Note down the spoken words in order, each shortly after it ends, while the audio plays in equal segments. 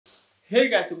Hey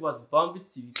guys, talk about Bumpy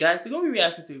TV. Guys, we're gonna be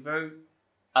reacting to a very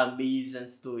amazing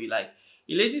story. Like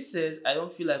a lady says, I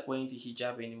don't feel like wearing the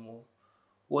hijab anymore.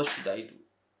 What should I do?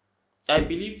 I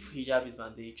believe hijab is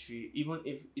mandatory, even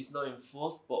if it's not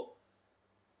enforced, but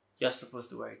you're supposed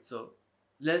to wear it. So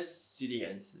let's see the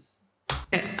answers.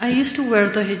 I used to wear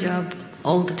the hijab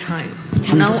all the time.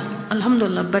 Now,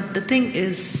 alhamdulillah, but the thing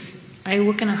is, I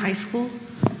work in a high school.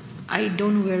 I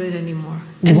don't wear it anymore.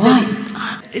 And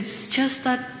Why? It's just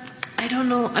that, I don't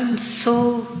know, I'm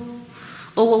so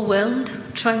overwhelmed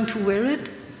trying to wear it.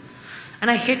 And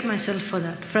I hate myself for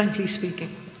that, frankly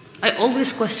speaking. I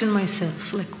always question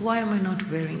myself, like, why am I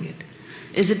not wearing it?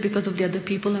 Is it because of the other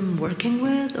people I'm working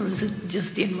with? Or is it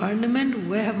just the environment?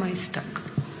 Where am I stuck?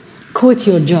 Quit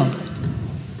your job.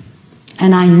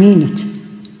 And I mean it.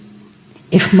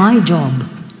 If my job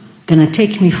gonna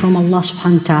take me from Allah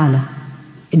subhanahu wa ta'ala,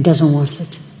 it doesn't worth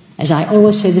it. As I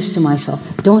always say this to myself,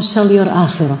 don't sell your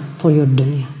akhirah for your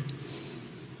dunya.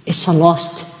 It's a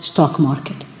lost stock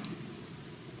market.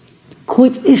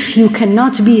 Quit if you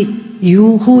cannot be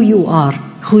who you are,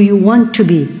 who you want to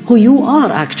be, who you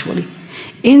are actually.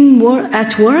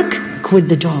 At work, quit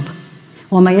the job.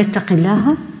 وَمَا يَتَّقِ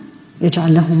اللَّهَ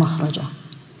يَجْعَلْ لَهُ مَخْرَجًا.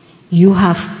 You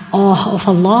have awe of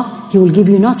Allah, He will give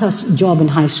you not a job in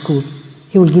high school,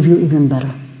 He will give you even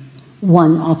better.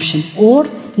 One option. Or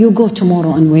you go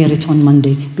tomorrow and wear it on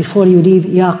Monday. Before you leave,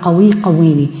 Ya qawi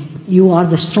qawini. You are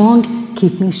the strong,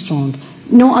 keep me strong.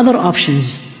 No other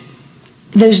options.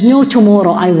 There's no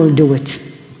tomorrow I will do it.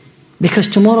 Because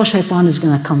tomorrow shaitan is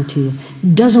going to come to you.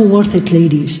 Doesn't worth it,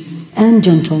 ladies and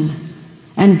gentlemen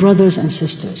and brothers and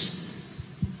sisters.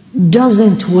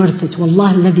 Doesn't worth it.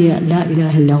 Wallah alladhi la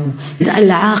ilaha illahu.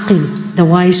 Al-aqil, the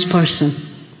wise person.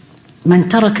 Man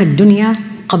taraka ad-dunya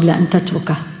qabla an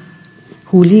tatrukah.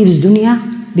 Who leaves dunya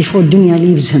before dunya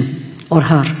leaves him or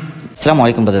her. Assalamu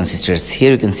alaikum brothers and sisters.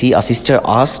 Here you can see a sister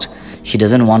asked, she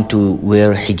doesn't want to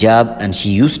wear hijab and she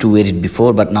used to wear it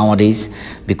before, but nowadays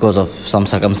because of some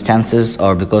circumstances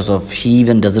or because of she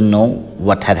even doesn't know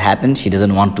what had happened, she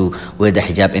doesn't want to wear the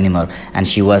hijab anymore. And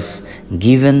she was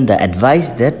given the advice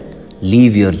that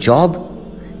leave your job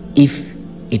if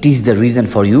it is the reason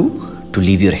for you to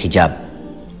leave your hijab.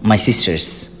 My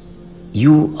sisters,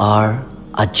 you are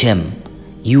a gem.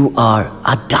 You are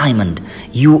a diamond.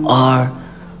 You are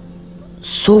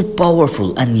so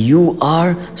powerful and you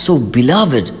are so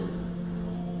beloved.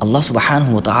 Allah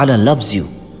subhanahu wa ta'ala loves you.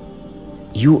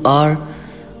 You are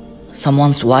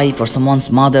someone's wife or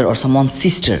someone's mother or someone's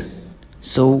sister.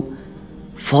 So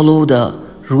follow the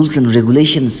rules and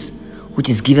regulations which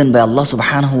is given by Allah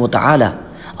subhanahu wa ta'ala.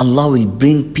 Allah will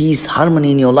bring peace,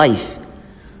 harmony in your life.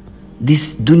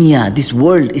 This dunya, this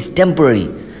world is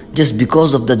temporary. Just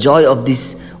because of the joy of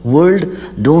this world,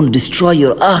 don't destroy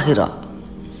your akhirah.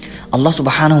 Allah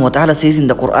subhanahu wa ta'ala says in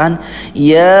the Quran,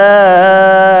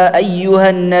 Ya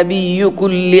ayyuhan nabiyyu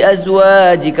kulli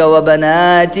azwajika wa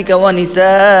banatika wa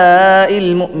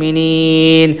nisa'il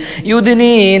mu'minin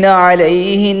yudnina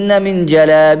alayhinna min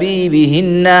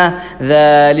jalabibihinna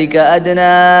dhalika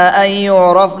adna an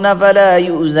yu'rafna fala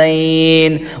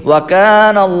yu'zain wa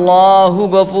kana Allahu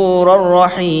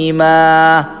ghafuran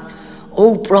rahima.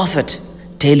 O Prophet,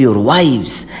 tell your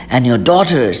wives and your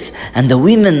daughters and the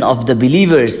women of the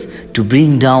believers to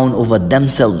bring down over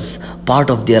themselves part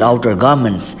of their outer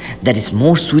garments that is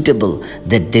more suitable,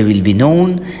 that they will be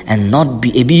known and not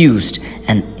be abused,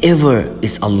 and ever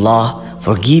is Allah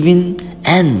forgiving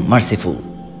and merciful.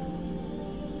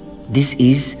 This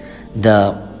is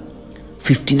the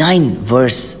 59th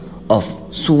verse of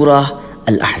Surah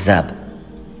Al-Ahzab.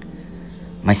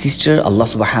 My sister, Allah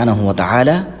subhanahu wa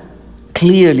ta'ala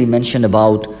clearly mentioned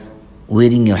about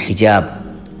wearing your hijab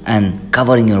and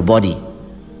covering your body.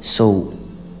 So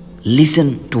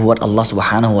listen to what Allah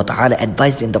subhanahu wa ta'ala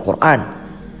advised in the Quran,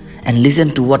 and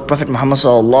listen to what Prophet Muhammad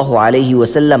sallallahu alayhi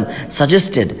wasallam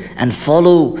suggested, and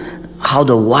follow how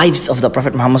the wives of the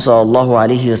Prophet Muhammad sallallahu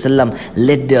alayhi wasallam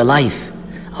led their life.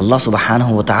 Allah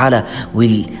subhanahu wa ta'ala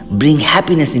will bring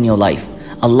happiness in your life.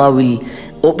 Allah will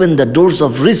open the doors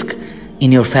of rizq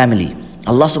in your family.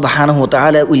 Allah subhanahu wa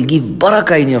ta'ala will give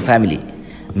barakah in your family.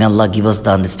 May Allah give us the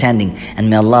understanding,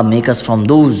 and may Allah make us from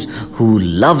those who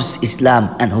loves Islam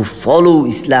and who follow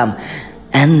Islam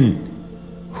and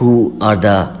who are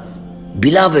the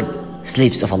beloved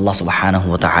slaves of Allah subhanahu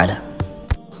wa ta'ala.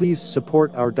 Please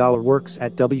support our Dawah works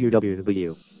at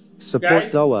www. Support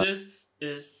Guys, Dawah. this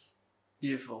is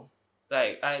beautiful.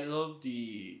 Like I love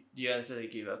the answer they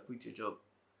gave her. Quit your job.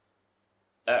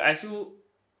 I feel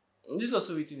this is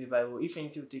also written in the Bible. If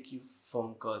anything will take you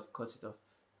from God, cut it off.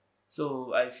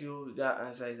 So I feel that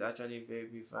answer is actually a very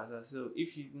beautiful answer. So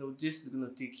if you know this is gonna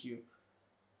take you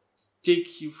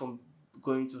from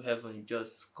going to heaven, you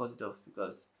just cut it off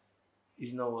because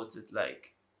it's not worth it.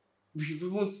 Like, we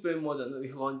won't spend more than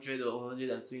 100 or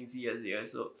 120 years here.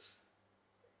 So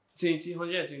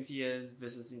 120 years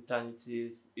versus eternity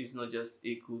is not just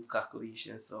a good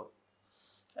calculation. So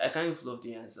I kind of love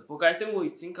the answer. But guys, tell me what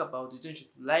you think about it. Don't you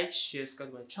like, share,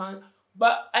 subscribe to my channel.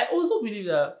 But I also believe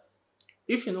that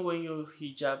if you're not wearing your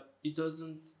hijab, it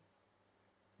doesn't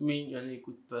mean you're not a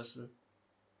good person.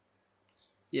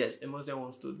 Yes, a Muslim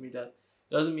once told me that.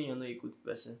 It doesn't mean you're not a good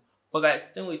person. But guys,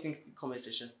 tell me what you think in the comment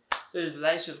section. So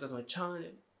like, share, subscribe to my channel.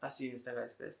 I'll see you next time,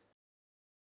 guys. Best.